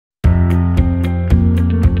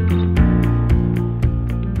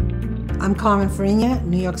Carmen Fariña,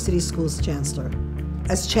 New York City Schools Chancellor.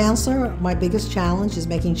 As Chancellor, my biggest challenge is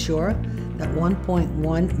making sure that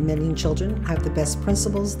 1.1 million children have the best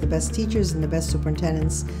principals, the best teachers, and the best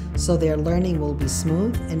superintendents, so their learning will be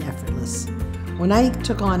smooth and effortless. When I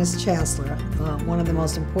took on as Chancellor, one of the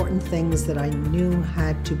most important things that I knew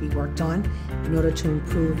had to be worked on in order to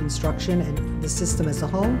improve instruction and the system as a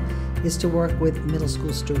whole is to work with middle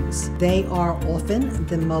school students. They are often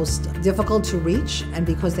the most difficult to reach, and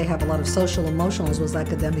because they have a lot of social, emotional, as well as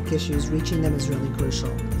academic issues, reaching them is really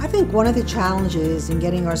crucial. I think one of the challenges in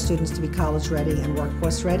getting our students to be college ready and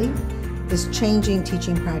workforce ready is changing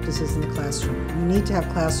teaching practices in the classroom. You need to have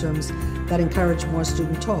classrooms that encourage more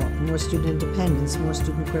student talk, more student independence, more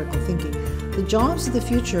student critical thinking. The jobs of the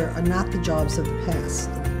future are not the jobs of the past.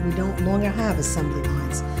 We don't longer have assembly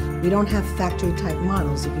lines. We don't have factory type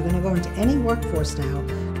models. If you're going to go into any workforce now,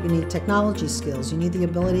 you need technology skills. You need the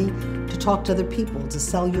ability to talk to other people, to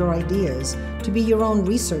sell your ideas, to be your own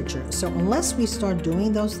researcher. So unless we start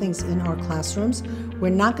doing those things in our classrooms, we're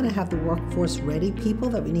not going to have the workforce ready people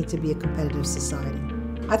that we need to be a competitive society.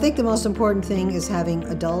 I think the most important thing is having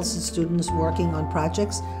adults and students working on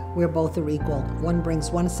projects where both are equal. One brings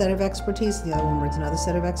one set of expertise, the other one brings another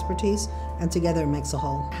set of expertise, and together it makes a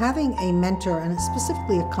whole. Having a mentor, and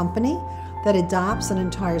specifically a company, that adopts an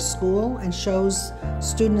entire school and shows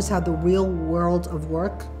students how the real world of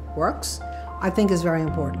work works, I think is very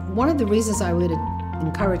important. One of the reasons I would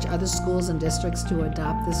encourage other schools and districts to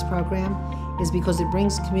adopt this program is because it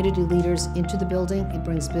brings community leaders into the building, it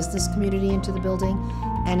brings business community into the building,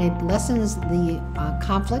 and it lessens the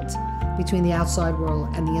conflict between the outside world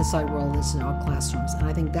and the inside world that's in our classrooms. And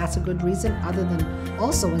I think that's a good reason, other than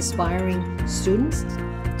also inspiring students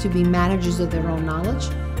to be managers of their own knowledge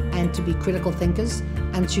and to be critical thinkers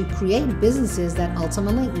and to create businesses that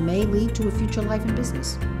ultimately may lead to a future life in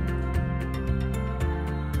business.